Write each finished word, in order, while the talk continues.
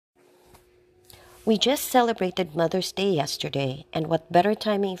We just celebrated Mother's Day yesterday, and what better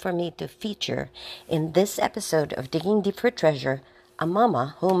timing for me to feature in this episode of Digging Deep for Treasure a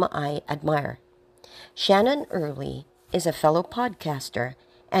mama whom I admire. Shannon Early is a fellow podcaster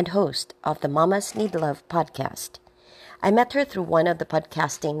and host of the Mamas Need Love podcast. I met her through one of the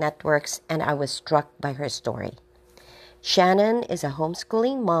podcasting networks, and I was struck by her story. Shannon is a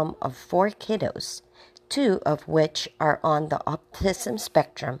homeschooling mom of 4 kiddos, 2 of which are on the autism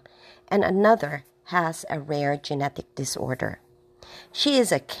spectrum, and another has a rare genetic disorder. She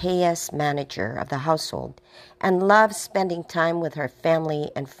is a KS manager of the household and loves spending time with her family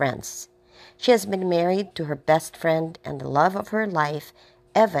and friends. She has been married to her best friend and the love of her life,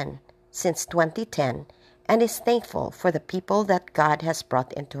 Evan, since 2010, and is thankful for the people that God has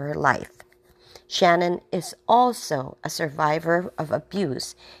brought into her life. Shannon is also a survivor of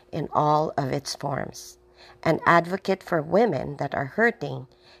abuse in all of its forms, an advocate for women that are hurting,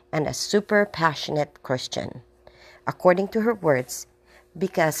 and a super passionate Christian. According to her words,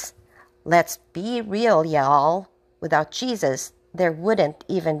 because let's be real, y'all, without Jesus, there wouldn't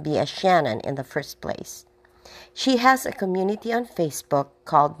even be a Shannon in the first place. She has a community on Facebook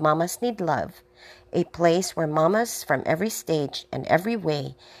called Mamas Need Love, a place where mamas from every stage and every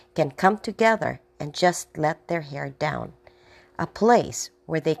way can come together and just let their hair down. A place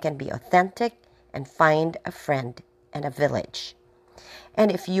where they can be authentic and find a friend and a village. And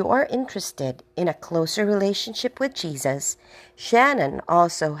if you are interested in a closer relationship with Jesus, Shannon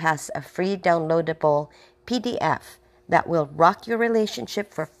also has a free downloadable PDF that will rock your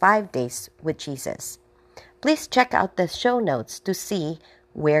relationship for 5 days with Jesus. Please check out the show notes to see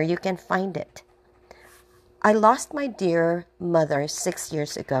where you can find it. I lost my dear mother 6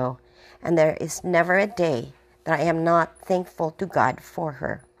 years ago, and there is never a day that I am not thankful to God for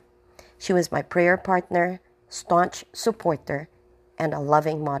her. She was my prayer partner, staunch supporter, and a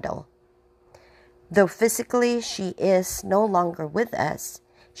loving model. Though physically she is no longer with us,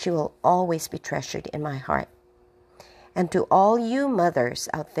 she will always be treasured in my heart. And to all you mothers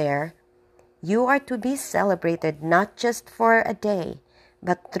out there, you are to be celebrated not just for a day,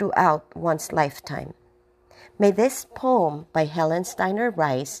 but throughout one's lifetime. May this poem by Helen Steiner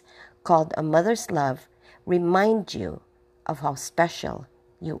Rice, called A Mother's Love, remind you of how special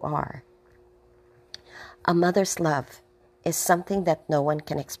you are. A mother's love is something that no one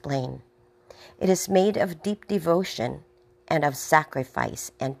can explain. It is made of deep devotion and of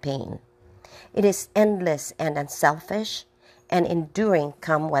sacrifice and pain. It is endless and unselfish and enduring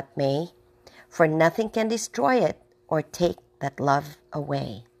come what may, for nothing can destroy it or take that love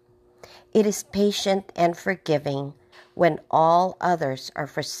away. It is patient and forgiving when all others are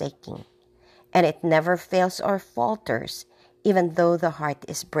forsaking, and it never fails or falters even though the heart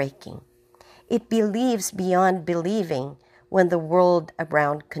is breaking. It believes beyond believing when the world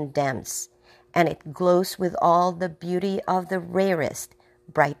around condemns, and it glows with all the beauty of the rarest,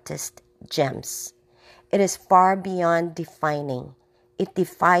 brightest gems. It is far beyond defining. It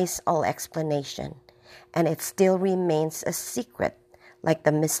defies all explanation, and it still remains a secret like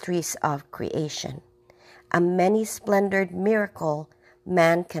the mysteries of creation. A many-splendored miracle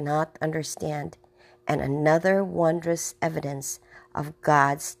man cannot understand, and another wondrous evidence of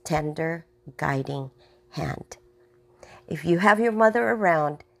God's tender, guiding hand. If you have your mother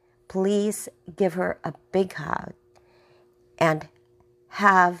around, please give her a big hug and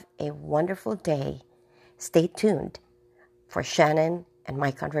have a wonderful day. Stay tuned for Shannon and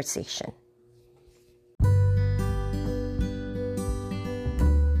my conversation.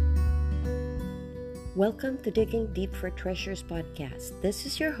 Welcome to Digging Deep for Treasures podcast. This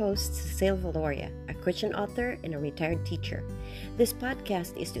is your host, Cecile Valoria, a Christian author and a retired teacher. This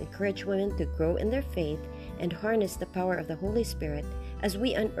podcast is to encourage women to grow in their faith and harness the power of the Holy Spirit as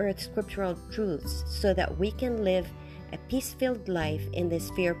we unearth scriptural truths so that we can live a peace-filled life in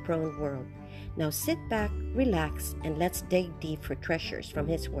this fear-prone world. Now sit back, relax, and let's dig deep for treasures from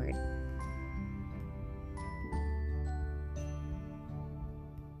His Word.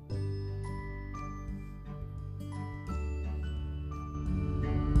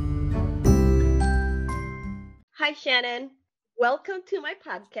 Hi, Shannon. Welcome to my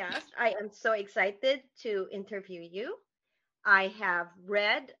podcast. I am so excited to interview you. I have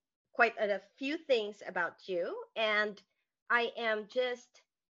read quite a few things about you, and I am just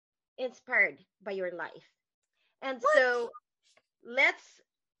inspired by your life. And What? so let's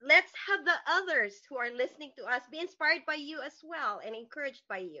have the others who are listening to us be inspired by you as well and encouraged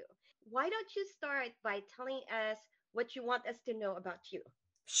by you. Why don't you start by telling us what you want us to know about you?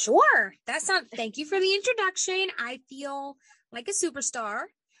 Sure. Thank you for the introduction. I feel like a superstar.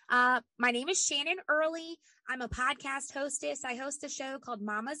 My name is Shannon Early. I'm a podcast hostess. I host a show called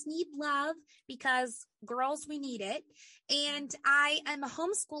Mamas Need Love because girls, we need it. And I am a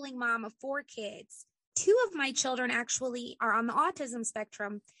homeschooling mom of 4 kids. 2 of my children actually are on the autism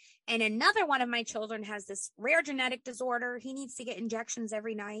spectrum. And another one of my children has this rare genetic disorder. He needs to get injections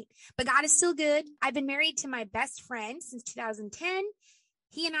every night, but God is still good. I've been married to my best friend since 2010.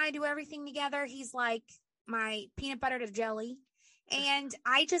 He and I do everything together. He's like my peanut butter to jelly. And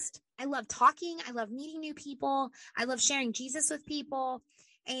I love talking. I love meeting new people. I love sharing Jesus with people.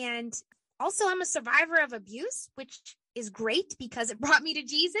 And also I'm a survivor of abuse, which is great because it brought me to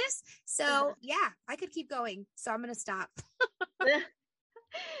Jesus. So yeah, I could keep going. So I'm going to stop.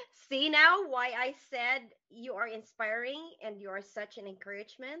 See now why I said you are inspiring and you are such an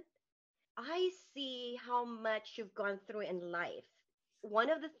encouragement? I see how much you've gone through in life.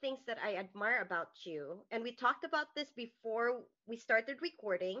 One of the things that I admire about you, and we talked about this before we started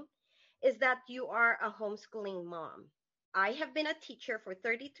recording, is that you are a homeschooling mom. I have been a teacher for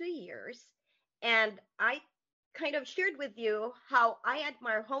 32 years, and I kind of shared with you how I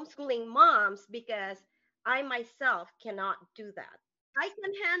admire homeschooling moms because I myself cannot do that. I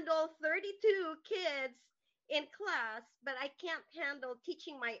can handle 32 kids in class, but I can't handle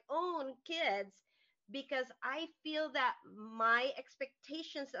teaching my own kids because I feel that my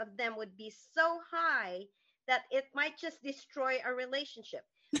expectations of them would be so high that it might just destroy a relationship.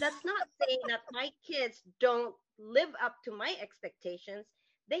 That's not saying that my kids don't live up to my expectations.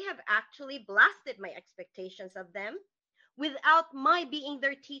 They have actually blasted my expectations of them without my being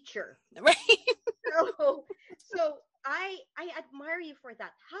their teacher. Right. So I admire you for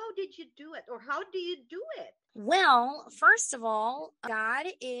that. How did you do it, or how do you do it? Well, first of all, God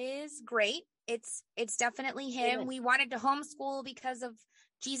is great. It's definitely him. Amen. We wanted to homeschool because of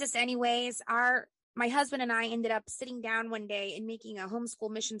Jesus anyways. My husband and I ended up sitting down one day and making a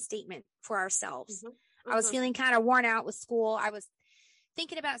homeschool mission statement for ourselves. I was feeling kind of worn out with school. I was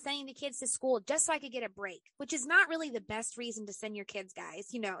thinking about sending the kids to school just so I could get a break, which is not really the best reason to send your kids, guys,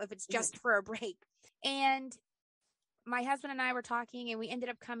 if it's just for a break. And my husband and I were talking, and we ended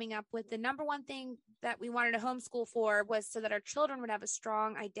up coming up with the number one thing that we wanted to homeschool for was so that our children would have a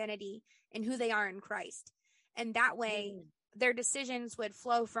strong identity in who they are in Christ. And that way their decisions would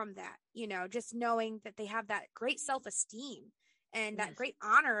flow from that, just knowing that they have that great self-esteem and that great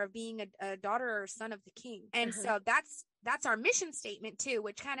honor of being a daughter or son of the King. And so that's our mission statement too,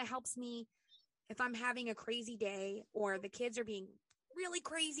 which kind of helps me if I'm having a crazy day or the kids are being really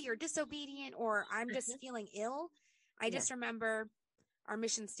crazy or disobedient or I'm just feeling ill. I just remember our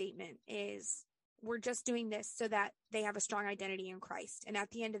mission statement is we're just doing this so that they have a strong identity in Christ. And at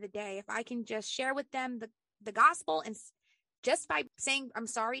the end of the day, if I can just share with them the gospel and just by saying I'm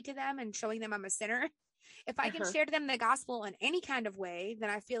sorry to them and showing them I'm a sinner, if I can share to them the gospel in any kind of way, then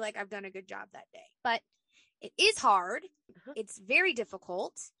I feel like I've done a good job that day. But it is hard. It's very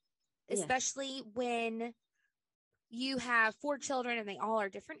difficult, especially when you have 4 children and they all are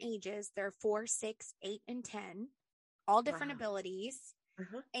different ages. They're 4, 6, 8, and 10. All different abilities.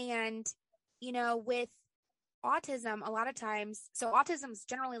 And, with autism, a lot of times, so autism is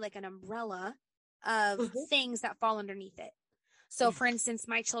generally like an umbrella of things that fall underneath it. So for instance,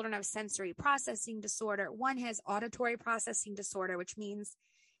 my children have sensory processing disorder. One has auditory processing disorder, which means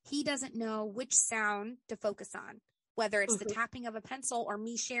he doesn't know which sound to focus on, whether it's the tapping of a pencil or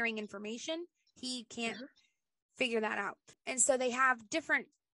me sharing information. He can't figure that out. And so they have different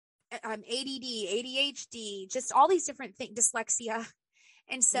ADD, ADHD, just all these different things, dyslexia.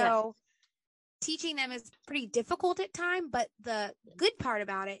 And so teaching them is pretty difficult at times, but the good part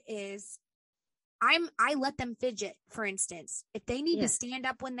about it is I let them fidget, for instance. If they need to stand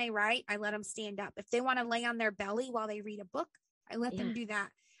up when they write, I let them stand up. If they want to lay on their belly while they read a book, I let them do that.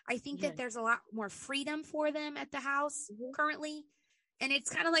 I think that there's a lot more freedom for them at the house currently. And it's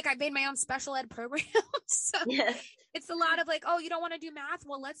kind of like I made my own special ed program. So it's a lot of like, oh, you don't want to do math?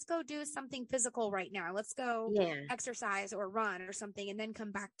 Well, let's go do something physical right now. Let's go exercise or run or something and then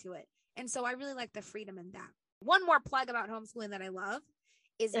come back to it. And so I really like the freedom in that. One more plug about homeschooling that I love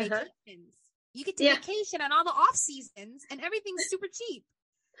is vacations. You get to vacation on all the off seasons and everything's super cheap.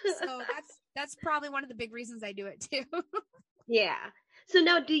 So that's probably one of the big reasons I do it too. So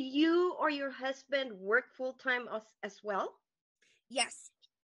now do you or your husband work full-time as well? Yes.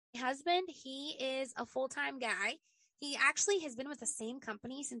 My husband, he is a full-time guy. He actually has been with the same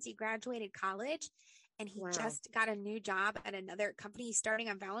company since he graduated college, and he just got a new job at another company starting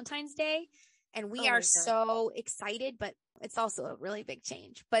on Valentine's Day. And we are so excited, but it's also a really big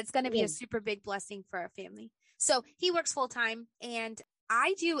change, but it's going to be a super big blessing for our family. So he works full-time, and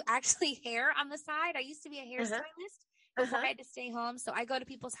I do actually hair on the side. I used to be a hairstylist before I had to stay home. So I go to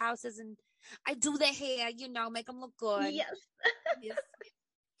people's houses and I do their hair, make them look good. Yes. Yes.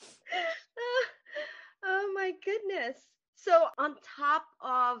 Oh my goodness. So on top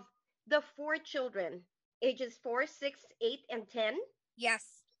of the 4 children, ages 4, 6, 8, and 10, Yes.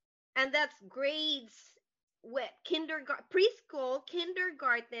 and that's grades what kindergarten, preschool,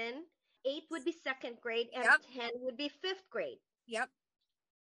 kindergarten, 8 would be second grade, and Yep. 10 would be fifth grade. Yep.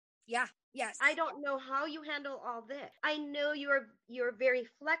 Yeah. Yes. I don't know how you handle all this. I know you're very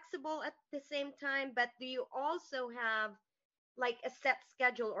flexible at the same time, but do you also have like a set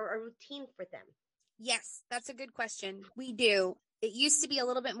schedule or a routine for them? Yes, that's a good question. We do. It used to be a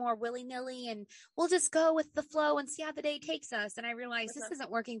little bit more willy-nilly and we'll just go with the flow and see how the day takes us. And I realized this isn't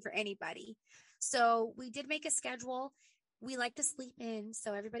working for anybody. So we did make a schedule. We like to sleep in.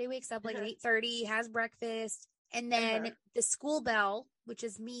 So everybody wakes up like at 8:30, has breakfast. And then the school bell, which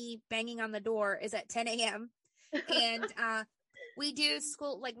is me banging on the door, is at 10 a.m. And we do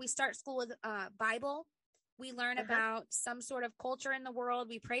school, like we start school with Bible. We learn about some sort of culture in the world.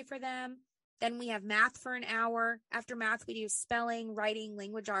 We pray for them. Then we have math for an hour. After math, we do spelling, writing,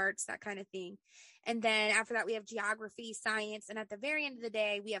 language arts, that kind of thing. And then after that, we have geography, science. And at the very end of the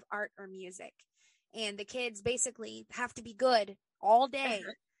day, we have art or music. And the kids basically have to be good all day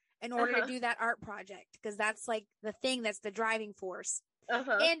in order to do that art project, because that's like the thing that's the driving force.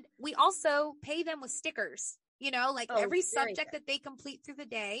 And we also pay them with stickers. Every subject that they complete through the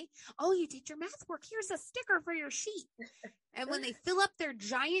day. Oh, you did your math work. Here's a sticker for your sheet. And when they fill up their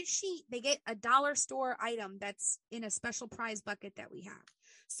giant sheet, they get a dollar store item that's in a special prize bucket that we have.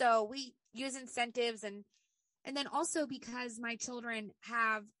 So we use incentives and then also because my children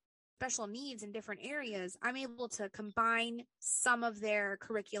have special needs in different areas, I'm able to combine some of their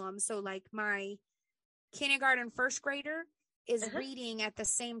curriculum. So like my kindergarten first grader is reading at the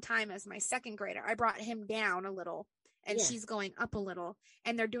same time as my second grader. I brought him down a little and she's going up a little,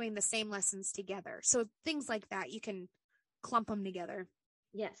 and they're doing the same lessons together. So things like that, you can clump them together.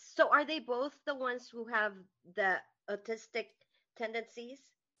 Yes. So are they both the ones who have the autistic tendencies?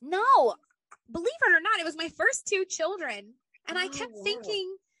 No, believe it or not, it was my first 2 children. And I kept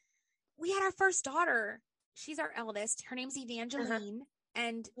thinking, we had our first daughter. She's our eldest. Her name's Evangeline.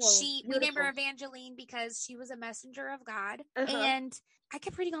 And we named her Evangeline because she was a messenger of God. And I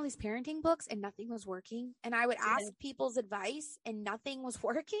kept reading all these parenting books and nothing was working. And I would ask people's advice and nothing was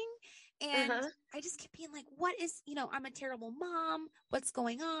working. And I just kept being like, what is, I'm a terrible mom. What's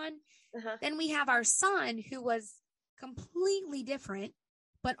going on? Then we have our son who was completely different,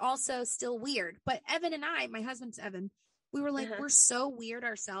 but also still weird. But Evan and I, my husband's Evan, we were like, we're so weird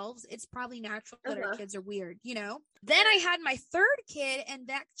ourselves. It's probably natural that our kids are weird, Then I had my third kid, and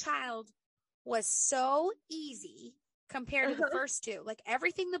that child was so easy compared to the first 2. Like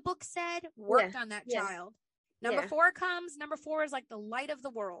everything the book said worked on that child. Number 4 comes. Number 4 is like the light of the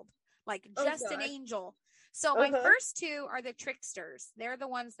world, like just an angel. So my first 2 are the tricksters. They're the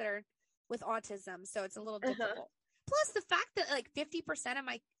ones that are with autism. So it's a little difficult. Plus the fact that like 50% of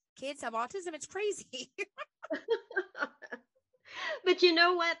my kids have autism, it's crazy. But you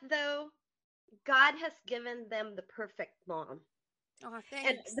know what, though? God has given them the perfect mom. Oh, thanks.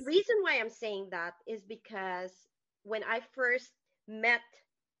 And the reason why I'm saying that is because when I first met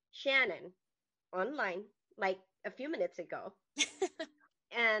Shannon online, like a few minutes ago,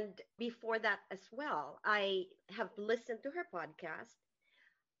 and before that as well, I have listened to her podcast.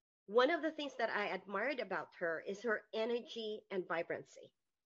 One of the things that I admired about her is her energy and vibrancy.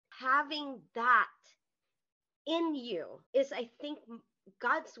 Having that in you is, I think,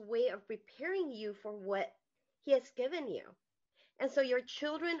 God's way of preparing you for what he has given you. And so your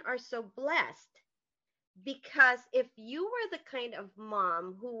children are so blessed, because if you were the kind of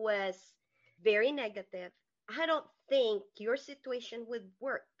mom who was very negative, I don't think your situation would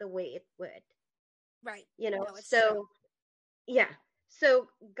work the way it would. Right. No, so true. Yeah. So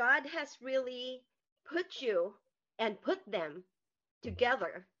God has really put you and put them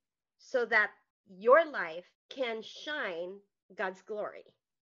together so that your life can shine God's glory.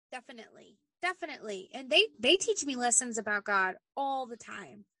 Definitely. And they teach me lessons about God all the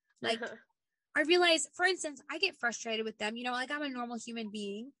time. Like I realize, for instance, I get frustrated with them, like I'm a normal human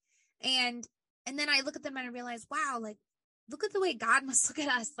being. And then I look at them and I realize, wow, like, look at the way God must look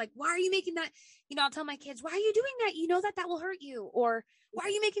at us. Like, why are you making that? I'll tell my kids, why are you doing that? You know that will hurt you. Or why are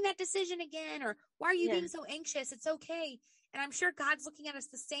you making that decision again? Or why are you being so anxious? It's okay. And I'm sure God's looking at us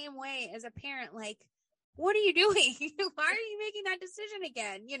the same way as a parent. Like, what are you doing? Why are you making that decision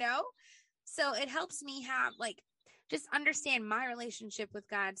again? So it helps me have just understand my relationship with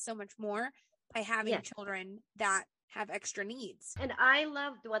God so much more by having children that have extra needs. And I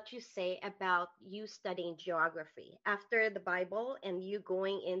loved what you say about you studying geography after the Bible and you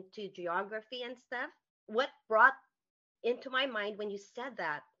going into geography and stuff. What brought into my mind when you said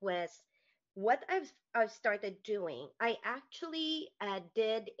that was what I've started doing. I actually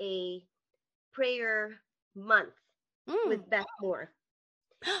did a prayer month with Beth Moore.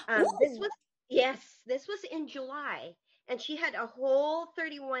 This was this was in July, and she had a whole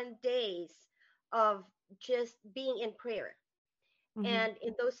 31 days of just being in prayer. And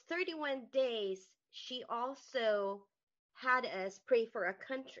in those 31 days, she also had us pray for a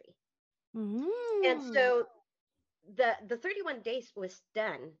country. And so the 31 days was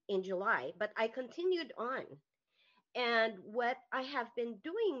done in July, but I continued on. And what I have been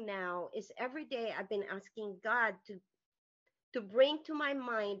doing now is every day I've been asking God to bring to my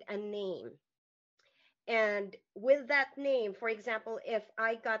mind a name. And with that name, for example, if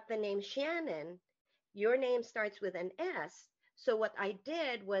I got the name Shannon, your name starts with an S. So what I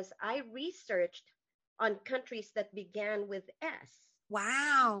did was I researched on countries that began with S.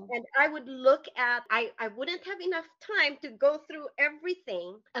 Wow. And I would look at, I wouldn't have enough time to go through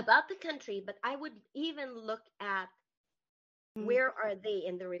everything about the country, but I would even look at where are they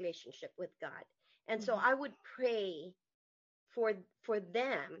in the relationship with God. And so I would pray for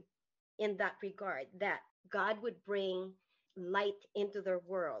them in that regard, that God would bring light into their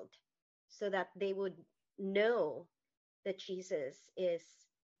world so that they would know that Jesus is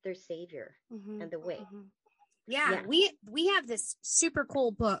their savior and the way. Yeah, we have this super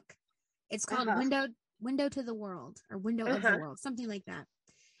cool book. It's called Window to the World, or Window of the World, something like that.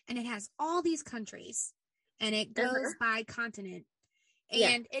 And it has all these countries and it goes by continent.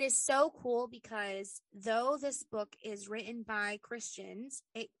 And it is so cool because though this book is written by Christians,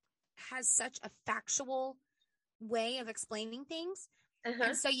 it has such a factual way of explaining things.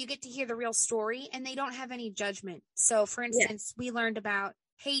 And so you get to hear the real story and they don't have any judgment. So for instance, we learned about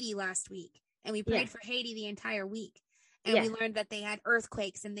Haiti last week and we prayed for Haiti the entire week. And we learned that they had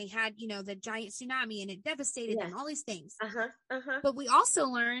earthquakes and they had, the giant tsunami and it devastated them, all these things. But we also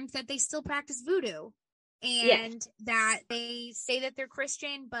learned that they still practice voodoo. And that they say that they're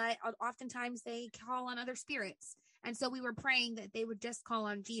Christian, but oftentimes they call on other spirits. And so we were praying that they would just call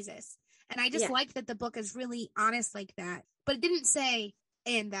on Jesus. And I just like that the book is really honest like that. But it didn't say,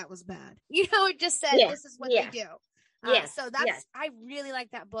 and that was bad. It just said, this is what they do. So I really like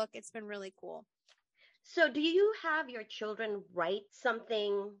that book. It's been really cool. So do you have your children write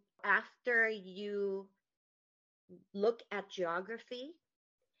something after you look at geography?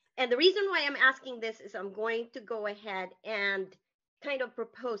 And the reason why I'm asking this is I'm going to go ahead and kind of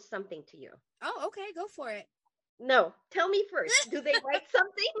propose something to you. Oh, okay. Go for it. No, tell me first. Do they write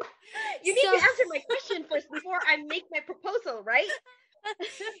something? You need to answer my question first before I make my proposal, right?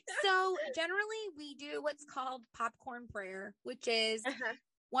 So generally we do what's called popcorn prayer, which is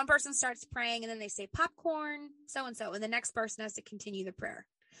one person starts praying and then they say popcorn, so-and-so, and the next person has to continue the prayer.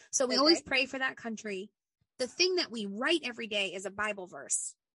 So we always pray for that country. The thing that we write every day is a Bible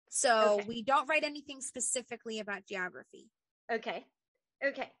verse. So we don't write anything specifically about geography. Okay.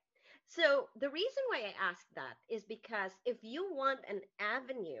 So the reason why I ask that is because if you want an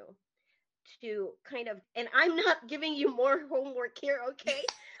avenue to kind of, and I'm not giving you more homework here, okay?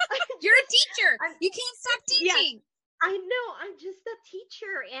 You're a teacher. You can't stop teaching. Yeah, I know. I'm just a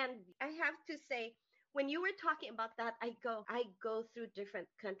teacher. And I have to say, when you were talking about that, I go through different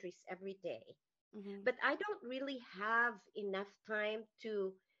countries every day. But I don't really have enough time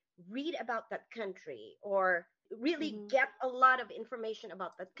to read about that country or really get a lot of information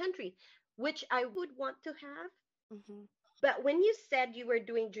about that country, which I would want to have. But when you said you were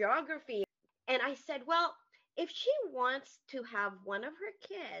doing geography, and I said, well, if she wants to have one of her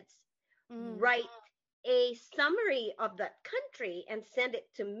kids write a summary of that country and send it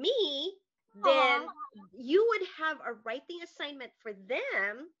to me, then you would have a writing assignment for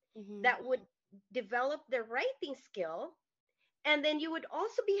them that would develop their writing skill. And then you would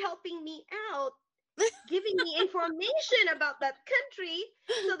also be helping me out, giving me information about that country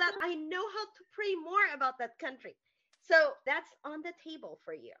so that I know how to pray more about that country. So that's on the table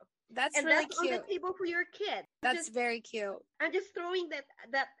for you. That's and really that's cute. On the table for your kid. That's very cute. I'm just throwing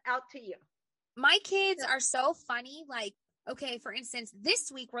that out to you. My kids are so funny. Like, okay, for instance,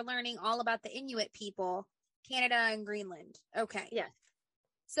 this week we're learning all about the Inuit people, Canada and Greenland. Okay. Yes.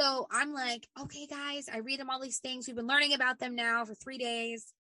 So I'm like, okay, guys, I read them all these things. We've been learning about them now for 3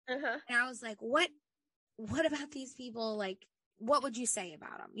 days. And I was like, what about these people? Like, what would you say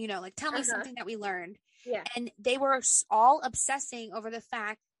about them? Like, tell me something that we learned. Yeah. And they were all obsessing over the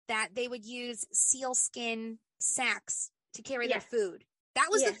fact that they would use seal skin sacks to carry their food. That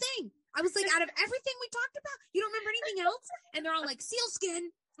was the thing. I was like, out of everything we talked about, you don't remember anything else? And they're all like,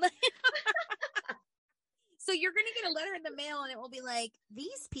 sealskin. So you're going to get a letter in the mail and it will be like,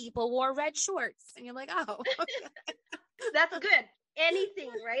 these people wore red shorts. And you're like, oh, okay. That's good.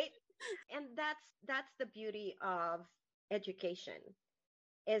 Anything, right? And that's the beauty of education,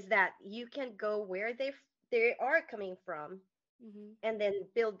 is that you can go where they are coming from, and then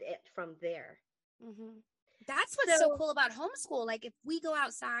build it from there. That's what's so cool about homeschool. Like if we go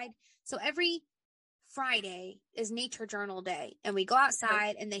outside, so every Friday is Nature Journal Day, and we go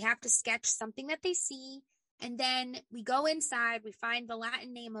outside and they have to sketch something that they see. And then we go inside, we find the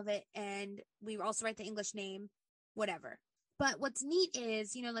Latin name of it, and we also write the English name, whatever. But what's neat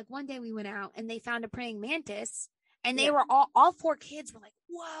is, you know, like one day we went out and they found a praying mantis, and they were all 4 kids were like,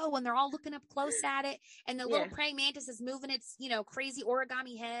 whoa, and they're all looking up close at it. And the little praying mantis is moving its, you know, crazy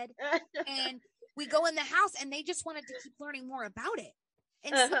origami head. And we go in the house and they just wanted to keep learning more about it.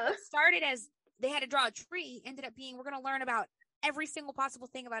 And so it started as they had to draw a tree, ended up being, we're going to learn about every single possible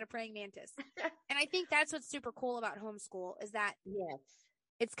thing about a praying mantis. And I think that's what's super cool about homeschool, is that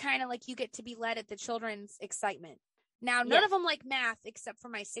it's kind of like you get to be led at the children's excitement. Now, none of them like math except for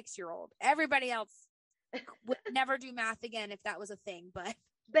my 6-year-old. Everybody else would never do math again if that was a thing.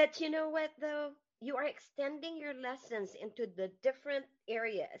 But you know what, though? You are extending your lessons into the different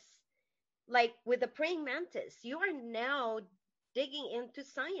areas. Like with the praying mantis, you are now digging into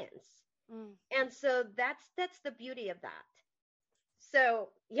science. And so that's the beauty of that. So,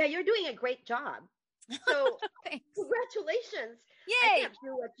 yeah, you're doing a great job. So, congratulations. Yay. I can't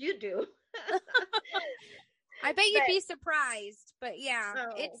do what you do. I bet you'd be surprised. But yeah,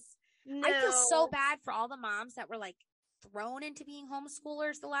 I feel so bad for all the moms that were like thrown into being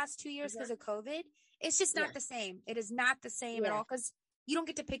homeschoolers the last 2 years because of COVID. It's just not the same. It is not the same at all, because you don't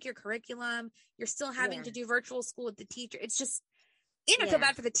get to pick your curriculum. You're still having to do virtual school with the teacher. It's just, and I feel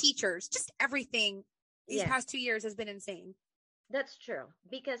bad for the teachers. Just everything these past 2 years has been insane. That's true,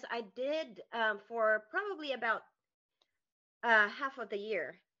 because I did for probably about half of the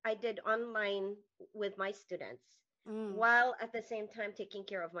year, I did online with my students while at the same time taking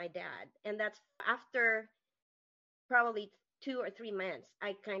care of my dad. And that's after probably 2 or 3 months,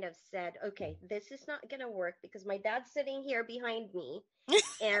 I kind of said, okay, this is not going to work, because my dad's sitting here behind me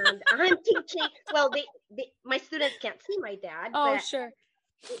and I'm teaching. Well, my students can't see my dad. Oh, sure.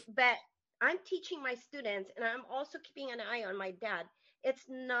 But I'm teaching my students, and I'm also keeping an eye on my dad. It's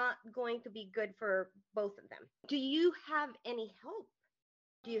not going to be good for both of them. Do you have any help?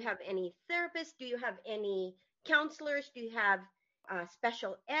 Do you have any therapists? Do you have any counselors? Do you have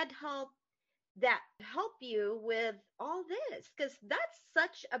special ed help that help you with all this? Because that's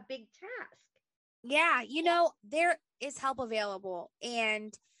such a big task. Yeah, you know, there is help available.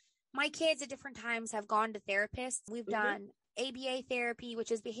 And my kids at different times have gone to therapists. We've done ABA therapy,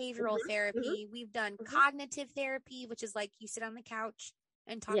 which is behavioral therapy. We've done cognitive therapy, which is like you sit on the couch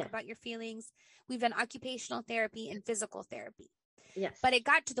and talk about your feelings. We've done occupational therapy and physical therapy. Yes. But it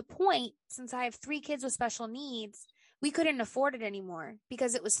got to the point, since I have 3 kids with special needs, we couldn't afford it anymore,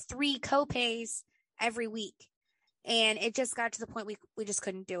 because it was 3 co-pays every week. And it just got to the point we just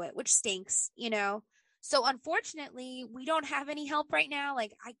couldn't do it, which stinks, you know? So unfortunately, we don't have any help right now.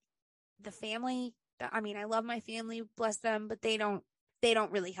 Like the family, I mean, I love my family, bless them, but they don't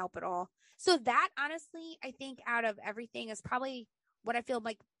really help at all. So that, honestly, I think out of everything is probably what I feel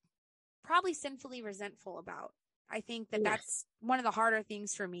like probably sinfully resentful about. I think that that's one of the harder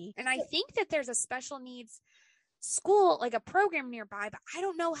things for me. And I think that there's a special needs school, like a program nearby, but I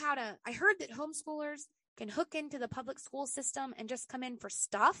don't know how to. I heard that homeschoolers can hook into the public school system and just come in for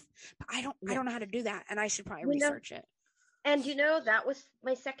stuff, but I don't know how to do that. And I should probably research it. And that was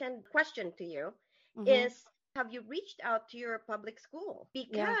my second question to you is, have you reached out to your public school?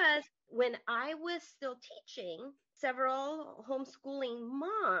 Because when I was still teaching, several homeschooling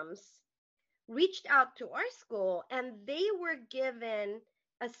moms reached out to our school, and they were given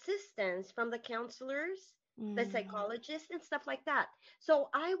assistance from the counselors, the psychologists, and stuff like that. So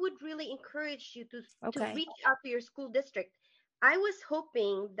I would really encourage you to reach out to your school district. I was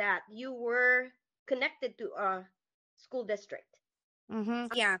hoping that you were connected to a school district.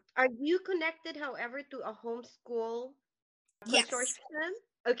 Yeah. Are you connected, however, to a homeschool consortium?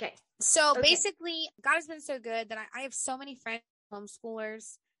 Okay. So basically, God has been so good that I have so many friends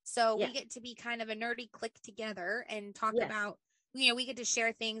homeschoolers. So we get to be kind of a nerdy clique together and talk about, you know, we get to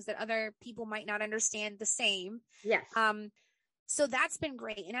share things that other people might not understand the same. Yes. So that's been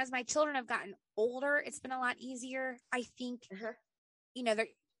great. And as my children have gotten older, it's been a lot easier. I think, you know,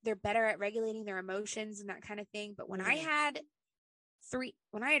 they're better at regulating their emotions and that kind of thing. But when I had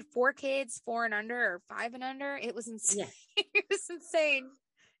when I had 4 kids, 4 and under or 5 and under, it was insane. Yeah. It was insane.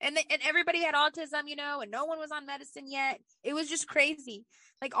 And everybody had autism, and no one was on medicine yet. It was just crazy.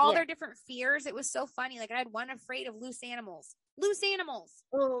 Like all their different fears. It was so funny. Like I had one afraid of loose animals.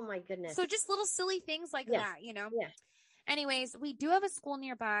 Oh my goodness. So just little silly things like that, Yeah. Anyways, we do have a school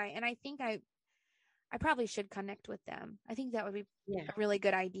nearby, and I think I probably should connect with them. I think that would be a really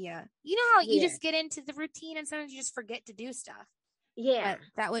good idea. You know how you just get into the routine and sometimes you just forget to do stuff. Yeah. But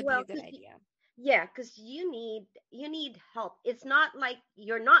that would be a good idea. Yeah, because you need help. It's not like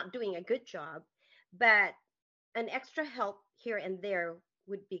you're not doing a good job, but an extra help here and there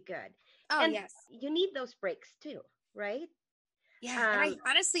would be good. Oh, and yes. You need those breaks too, right? Yeah. And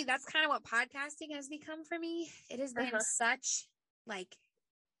honestly, that's kind of what podcasting has become for me. It has been such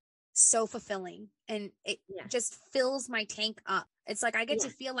so fulfilling, and it just fills my tank up. It's like I get to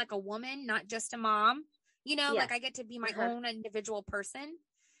feel like a woman, not just a mom, like I get to be my own individual person.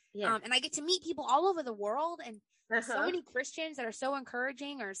 Yeah. And I get to meet people all over the world, and so many Christians that are so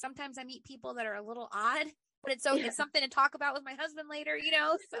encouraging, or sometimes I meet people that are a little odd, but it's something to talk about with my husband later,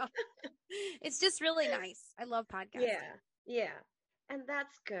 so it's just really nice. I love podcasting. Yeah. And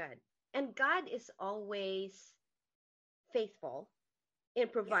that's good. And God is always faithful in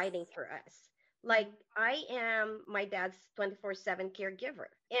providing for us. Like I am my dad's 24/7 caregiver.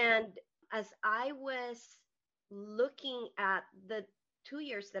 And as I was looking at the 2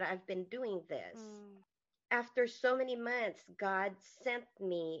 years that I've been doing this, after so many months, God sent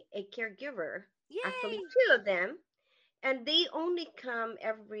me a caregiver. Yay! Actually 2 of them, and they only come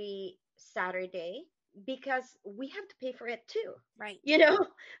every Saturday because we have to pay for it too. Right. Right.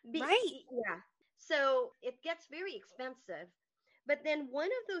 Yeah. So it gets very expensive. But then one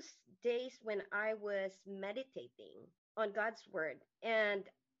of those days when I was meditating on God's word, and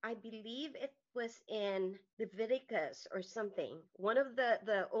I believe it was in Leviticus or something, one of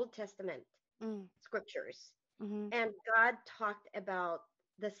the Old Testament scriptures, and God talked about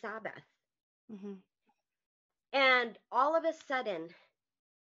the Sabbath. And all of a sudden,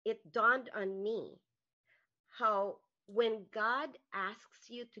 it dawned on me how when God asks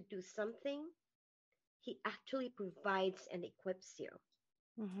you to do something, he actually provides and equips you.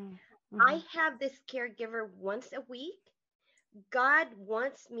 I have this caregiver once a week. God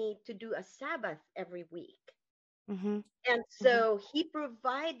wants me to do a Sabbath every week. And so he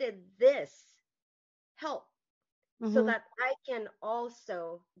provided this help so that I can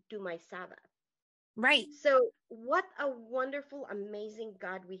also do my Sabbath. Right. So what a wonderful, amazing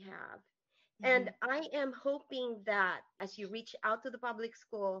God we have. And I am hoping that as you reach out to the public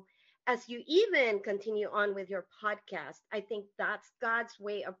school, as you even continue on with your podcast, I think that's God's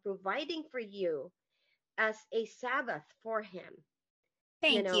way of providing for you as a Sabbath for him.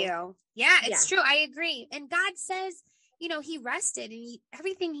 Thank you. Yeah, it's true. I agree. And God says, he rested, and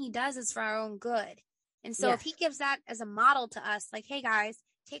everything he does is for our own good. And so if he gives that as a model to us, like, hey guys,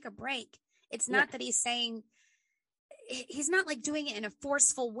 take a break. It's not that he's saying, he's not like doing it in a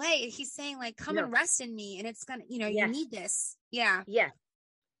forceful way. He's saying like, come and rest in me. And it's going to, you need this. Yeah. Yeah.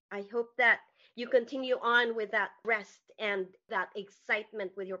 I hope that you continue on with that rest and that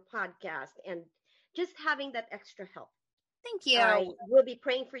excitement with your podcast and just having that extra help. Thank you. I will be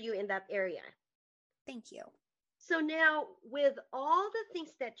praying for you in that area. Thank you. So now, with all the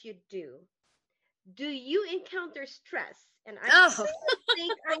things that you do you encounter stress? And I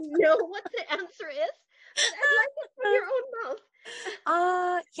think I know what the answer is, but I'd like it from your own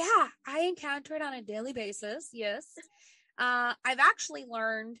mouth. Yeah, I encounter it on a daily basis. Yes. I've actually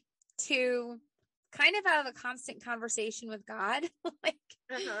learned to kind of have a constant conversation with God.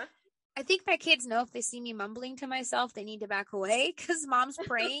 I think my kids know if they see me mumbling to myself, they need to back away because mom's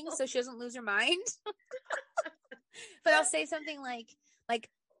praying so she doesn't lose her mind. But I'll say something like,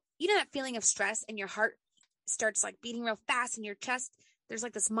 that feeling of stress and your heart starts like beating real fast in your chest. There's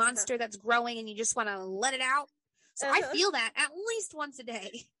like this monster that's growing and you just want to let it out. So I feel that at least once a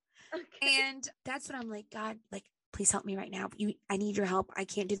day. Okay. And that's when I'm like, God, like, please help me right now. I need your help. I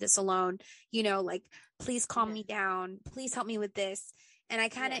can't do this alone. Please calm me down. Please help me with this. And I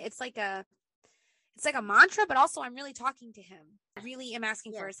kind of, it's like a mantra, but also I'm really talking to him. I really am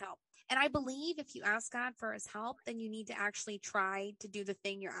asking for his help. And I believe if you ask God for his help, then you need to actually try to do the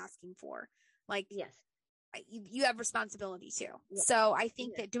thing you're asking for. Like, you have responsibility too. Yeah. So I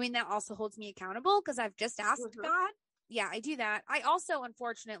think that doing that also holds me accountable because I've just asked God. Yeah, I do that. I also,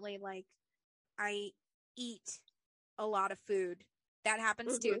 unfortunately, I eat a lot of food. That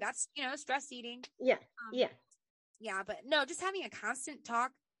happens too. That's, stress eating. Yeah. Yeah. But no, just having a constant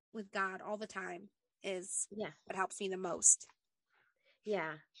talk with God all the time is what helps me the most.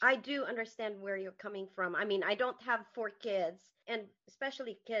 Yeah, I do understand where you're coming from. I mean, I don't have 4 kids, and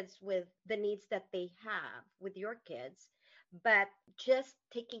especially kids with the needs that they have with your kids, but just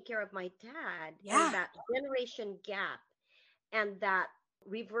taking care of my dad and Yeah. that generation gap and that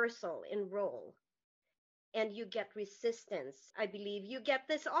reversal in role, and you get resistance. I believe you get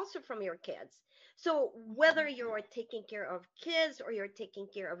this also from your kids. So whether you're taking care of kids or you're taking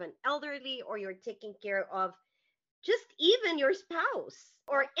care of an elderly or you're taking care of just even your spouse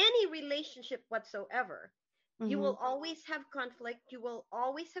or any relationship whatsoever, you Mm-hmm. will always have conflict, you will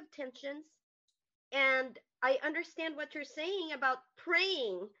always have tensions. And I understand what you're saying about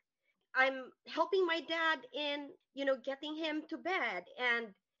praying. I'm helping my dad in, getting him to bed. And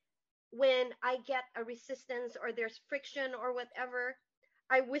when I get a resistance or there's friction or whatever,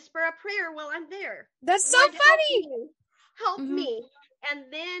 I whisper a prayer while I'm there. That's so Lord, help funny. me. Help Mm-hmm. me. And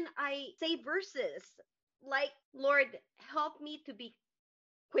then I say verses like, Lord, help me to be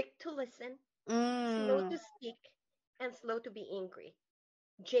quick to listen, slow to speak, and slow to be angry.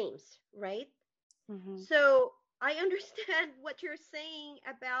 James, right? Mm-hmm. So I understand what you're saying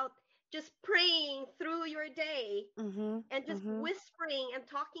about just praying through your day Mm-hmm. and just Mm-hmm. whispering and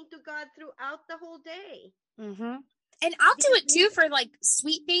talking to God throughout the whole day. Mm-hmm. And I'll do Because it too for like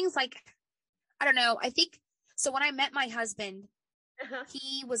sweet things. Like, I don't know. I think so. When I met my husband,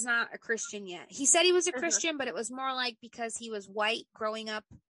 he was not a Christian yet. He said he was a Christian, but it was more like because he was white growing up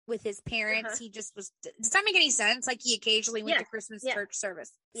with his parents. He just was. Does that make any sense? Like he occasionally went to Christmas church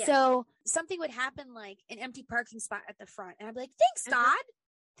service. Yes. So something would happen, like an empty parking spot at the front, and I'd be like, "Thanks, God."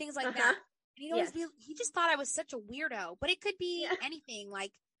 Things like that. And he'd always be. He just thought I was such a weirdo, but it could be anything.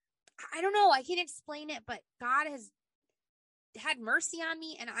 Like, I don't know. I can't explain it, but God has had mercy on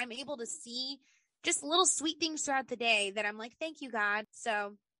me, and I'm able to see just little sweet things throughout the day that I'm like, thank you, God.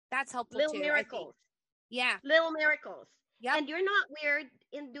 So that's helpful little too. Miracles. Yeah. Little miracles. Yep. And you're not weird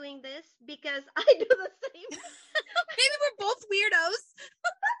in doing this because I do the same. Maybe we're both weirdos.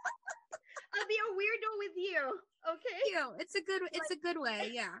 I'll be a weirdo with you. Okay. It's a good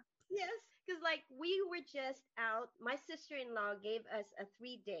way. Yeah. Yes. Because like we were just out. My sister-in-law gave us a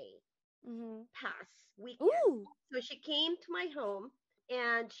 3-day pass weekend. Ooh. So she came to my home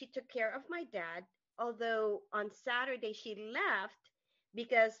and she took care of my dad. Although on Saturday she left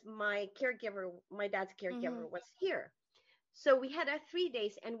because my dad's caregiver was here. So we had 3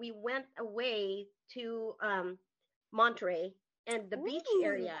 days and we went away to Monterey and the beach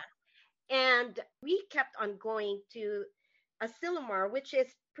area. And we kept on going to Asilomar, which is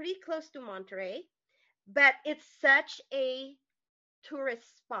pretty close to Monterey, but it's such a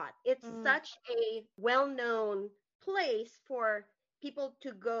tourist spot. It's such a well-known place for people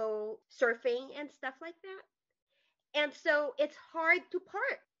to go surfing and stuff like that. And so it's hard to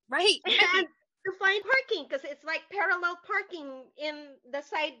park. Right. And to find parking because it's like parallel parking in the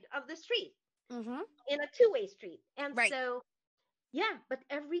side of the street in a two-way street. And so, yeah, but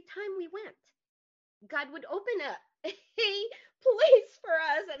every time we went, God would open a place for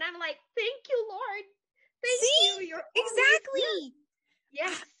us. And I'm like, thank you, Lord. Thank you. You're exactly.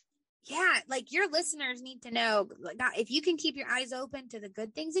 Yes. Yeah, like your listeners need to know, like, if you can keep your eyes open to the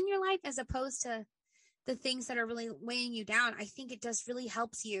good things in your life as opposed to the things that are really weighing you down, I think it just really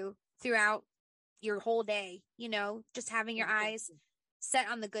helps you throughout your whole day. Just having your eyes set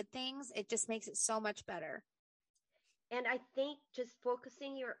on the good things, it just makes it so much better. And I think just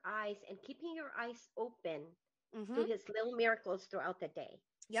focusing your eyes and keeping your eyes open to his little miracles throughout the day.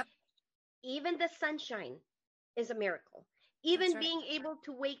 Yep. Even the sunshine is a miracle. Even being able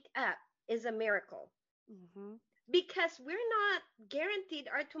to wake up is a miracle. Because we're not guaranteed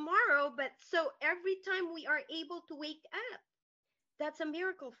our tomorrow, but so every time we are able to wake up, that's a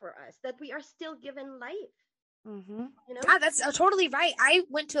miracle for us, that we are still given life. Yeah, that's totally right. I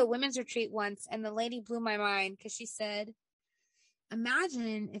went to a women's retreat once and the lady blew my mind because she said,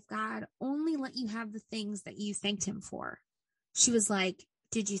 imagine if God only let you have the things that you thanked him for. She was like,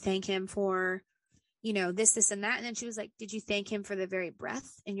 did you thank him for, this, and that? And then she was like, did you thank him for the very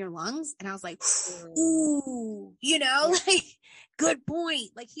breath in your lungs? And I was like, ooh, like, good point.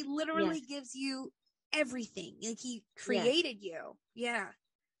 Like he literally gives you everything. Like he created you. Yeah.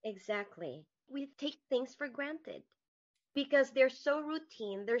 Exactly. We take things for granted because they're so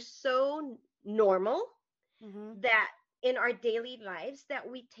routine, they're so normal that in our daily lives that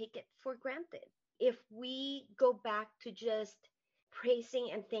we take it for granted. If we go back to just praising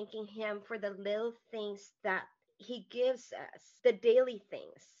and thanking him for the little things that he gives us, the daily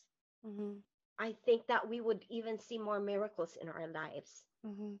things, I think that we would even see more miracles in our lives.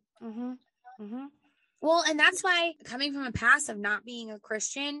 Well, and that's why, coming from a past of not being a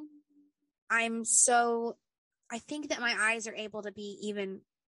Christian, I'm so I think that my eyes are able to be even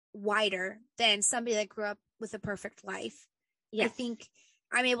wider than somebody that grew up with a perfect life. Yes. I think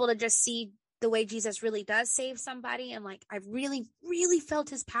I'm able to just see the way Jesus really does save somebody. And like, I've really, really felt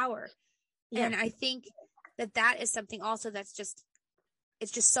his power. Yeah. And I think that is something also that's just,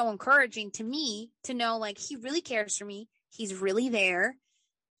 it's just so encouraging to me to know, like, he really cares for me. He's really there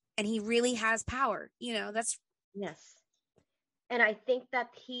and he really has power. You know, that's. Yes. And I think that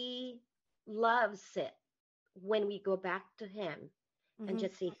he loves it when we go back to him and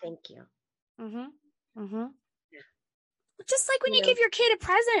just say thank you. Just like when you give your kid a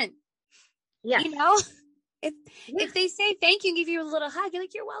present. Yes. You know, if they say thank you and give you a little hug, you're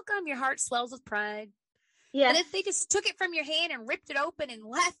like, you're welcome. Your heart swells with pride. Yes. But if they just took it from your hand and ripped it open and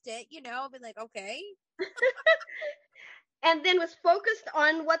left it, you know, I'll be like, okay. And then was focused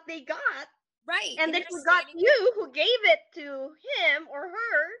on what they got. Right. And then forgot you who gave it to him or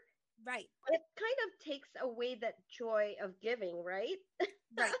her. Right. It kind of takes away that joy of giving, right?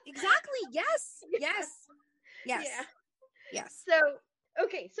 Right. Exactly. Yes. Yes. Yes. Yeah. Yes. So,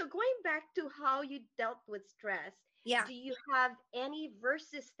 okay. So going back to how you dealt with stress. Yeah. Do you have any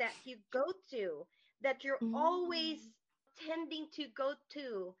verses that you go to that you're always tending to go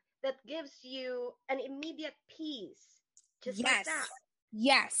to that gives you an immediate peace? Just like that.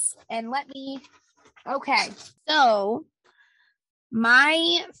 Yes. And okay. So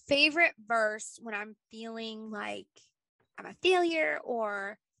my favorite verse when I'm feeling like I'm a failure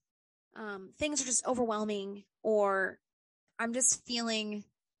or things are just overwhelming or I'm just feeling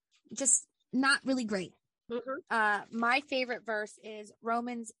just not really great. My favorite verse is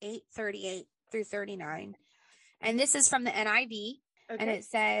Romans 8:38 through 39. And this is from the NIV. Okay. And it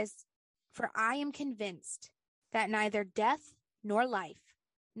says, "For I am convinced that neither death nor life,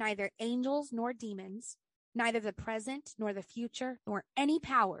 neither angels nor demons, neither the present nor the future, nor any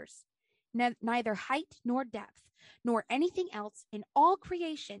powers, neither height nor depth, nor anything else in all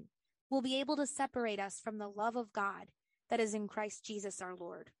creation will be able to separate us from the love of God that is in Christ Jesus our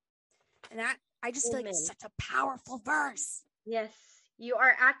Lord." And that, I just feel like it's such a powerful verse. Yes, you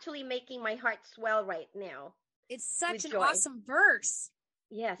are actually making my heart swell right now. It's such an awesome verse.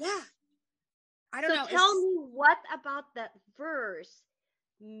 Yes. Yeah. I don't know. Tell me, what about that verse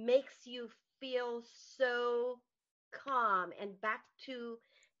makes you feel so calm and back to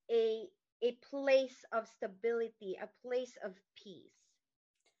a place of stability, a place of peace?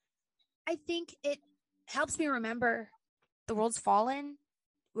 I think it helps me remember the world's fallen.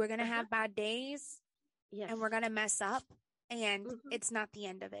 We're going to have bad days. Yes. And we're going to mess up. And it's not the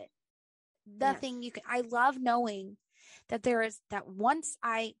end of it. Nothing you can. I love knowing that that once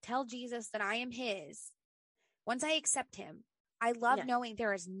I tell Jesus that I am his, once I accept him, I love knowing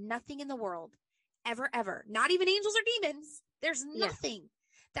there is nothing in the world ever, not even angels or demons. There's nothing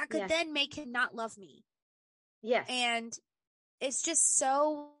that could then make him not love me. Yes. And it's just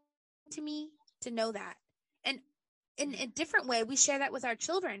so to me to know that. And in a different way, we share that with our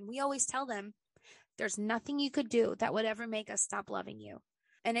children. We always tell them there's nothing you could do that would ever make us stop loving you.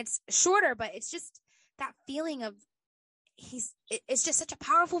 And it's shorter, but it's just that feeling of it's just such a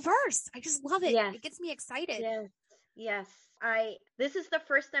powerful verse. I just love it. Yes. It gets me excited. Yes. Yes. This is the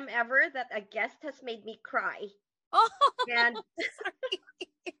first time ever that a guest has made me cry. Oh, and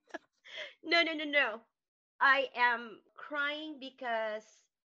No. I am crying because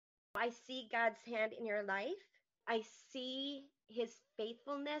I see God's hand in your life. I see his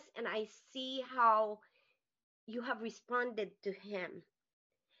faithfulness and I see how you have responded to him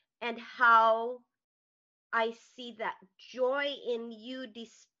and how I see that joy in you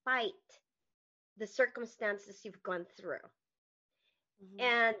despite the circumstances you've gone through.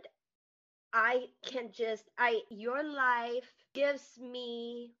 And I can your life gives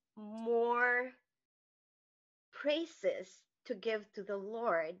me more praises to give to the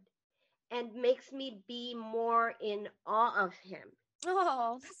Lord and makes me be more in awe of him.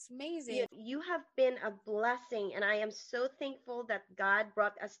 Oh, that's amazing. You have been a blessing, and I am so thankful that God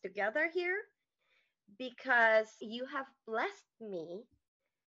brought us together here because you have blessed me.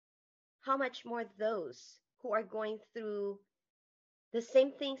 How much more those who are going through the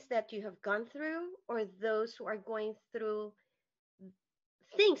same things that you have gone through, or those who are going through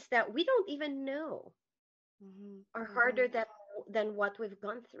things that we don't even know are harder than what we've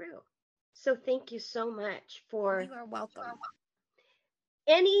gone through. So thank you so much for. You are welcome.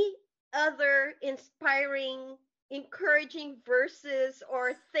 Any other inspiring, encouraging verses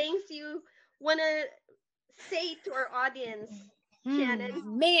or things you want to say to our audience,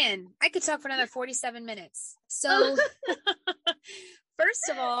 Shannon? Man, I could talk for another 47 minutes. So first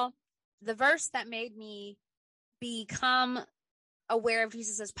of all, the verse that made me become aware of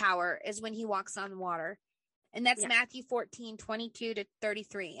Jesus' power is when he walks on water. And that's Matthew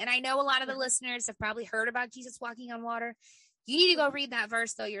 14:22-33. And I know a lot of the listeners have probably heard about Jesus walking on water. You need to go read that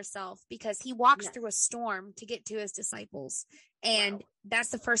verse though yourself, because he walks through a storm to get to his disciples. And that's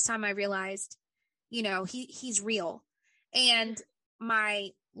the first time I realized, he's real. And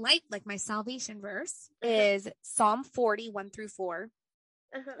my my salvation verse is Psalm 40:1-4.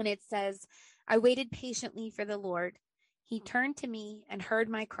 And it says, I waited patiently for the Lord. He turned to me and heard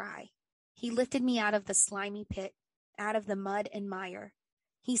my cry. He lifted me out of the slimy pit, out of the mud and mire.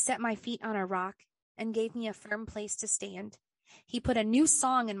 He set my feet on a rock and gave me a firm place to stand. He put a new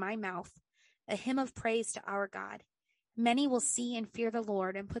song in my mouth, a hymn of praise to our God. Many will see and fear the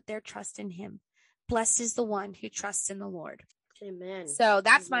Lord and put their trust in him. Blessed is the one who trusts in the Lord. Amen. So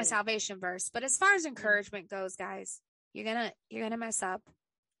that's my salvation verse. But as far as encouragement goes, guys, you're gonna mess up,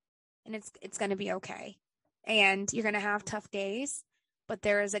 and it's gonna be okay. And you're gonna have tough days, but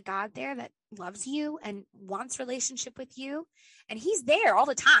there is a God there that loves you and wants relationship with you, and he's there all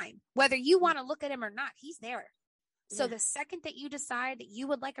the time. Whether you want to look at him or not, he's there. So the second that you decide that you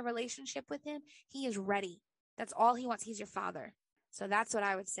would like a relationship with him, he is ready. That's all he wants. He's your father. So that's what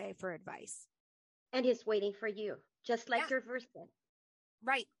I would say for advice. And he's waiting for you, just like your verse said.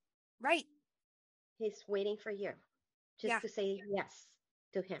 Right. He's waiting for you just to say yes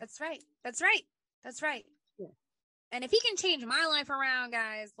to him. That's right. Yeah. And if he can change my life around,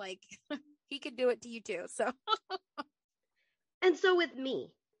 guys, he could do it to you too. So. And so with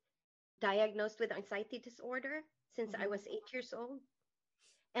me, diagnosed with anxiety disorder since I was 8 years old,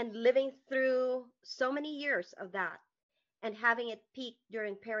 and living through so many years of that, and having it peak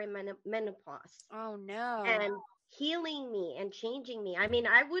during perimenopause. Oh no. And healing me and changing me. I mean,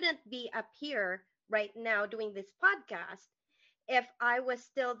 I wouldn't be up here right now doing this podcast if I was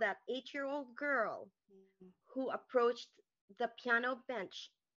still that 8-year-old girl who approached the piano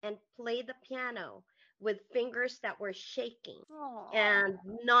bench and played the piano with fingers that were shaking and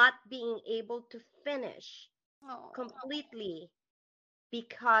not being able to finish completely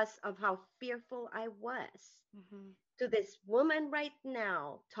because of how fearful I was. To this woman right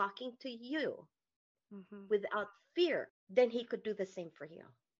now talking to you without fear, then he could do the same for you.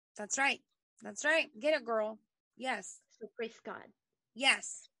 That's right. Get it, girl. Yes. So praise God.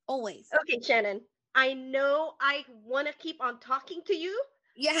 Yes, always. Okay, Shannon, I know I want to keep on talking to you.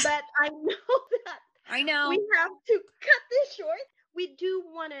 Yeah. But I know we have to cut this short. We do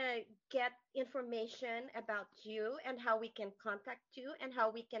want to get information about you and how we can contact you and how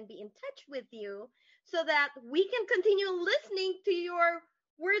we can be in touch with you so that we can continue listening to your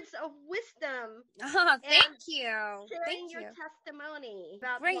words of wisdom. Oh, thank you. Sharing your testimony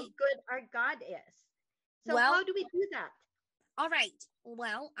about how good our God is. So how do we do that? All right.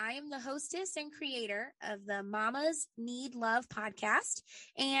 Well, I am the hostess and creator of the Mamas Need Love podcast,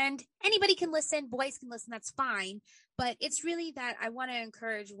 and anybody can listen. Boys can listen. That's fine. But it's really that I want to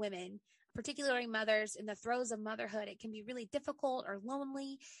encourage women, particularly mothers, in the throes of motherhood. It can be really difficult or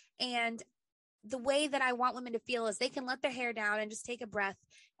lonely. And the way that I want women to feel is they can let their hair down and just take a breath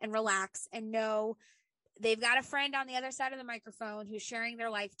and relax and know they've got a friend on the other side of the microphone who's sharing their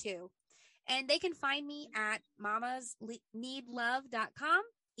life too. And they can find me at mamasneedlove.com.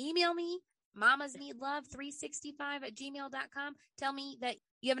 Email me, mamasneedlove365@gmail.com. Tell me that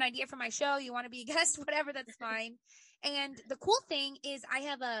you have an idea for my show, you want to be a guest, whatever, that's fine. And the cool thing is I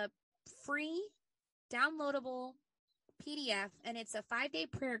have a free downloadable PDF, and it's a 5-day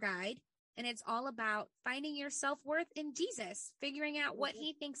prayer guide. And it's all about finding your self-worth in Jesus, figuring out what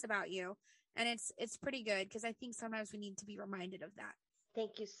he thinks about you. And it's pretty good, because I think sometimes we need to be reminded of that.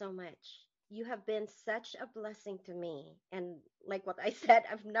 Thank you so much. You have been such a blessing to me. And like what I said,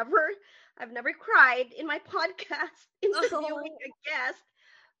 I've never cried in my podcast interviewing a guest,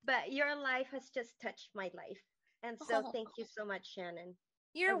 but your life has just touched my life. And so thank you so much, Shannon.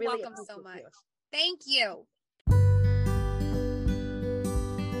 You're welcome so much. Thank you.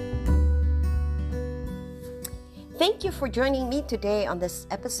 Thank you for joining me today on this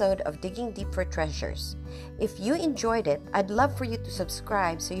episode of Digging Deep for Treasures. If you enjoyed it, I'd love for you to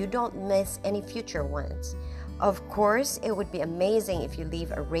subscribe so you don't miss any future ones. Of course, it would be amazing if you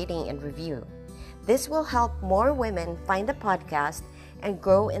leave a rating and review. This will help more women find the podcast and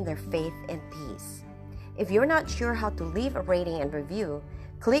grow in their faith and peace. If you're not sure how to leave a rating and review,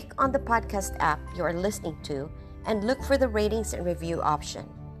 click on the podcast app you are listening to and look for the ratings and review option.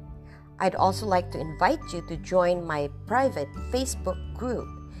 I'd also like to invite you to join my private Facebook group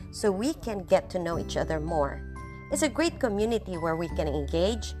so we can get to know each other more. It's a great community where we can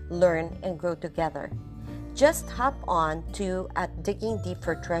engage, learn, and grow together. Just hop on to @Digging Deep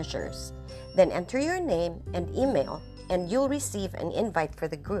for Treasures, then enter your name and email, and you'll receive an invite for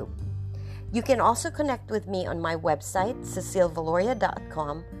the group. You can also connect with me on my website,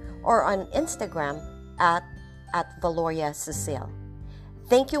 cecilevaloria.com, or on Instagram at ValoriaCecile.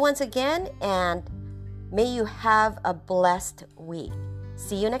 Thank you once again, and may you have a blessed week.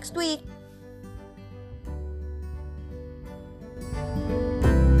 See you next week.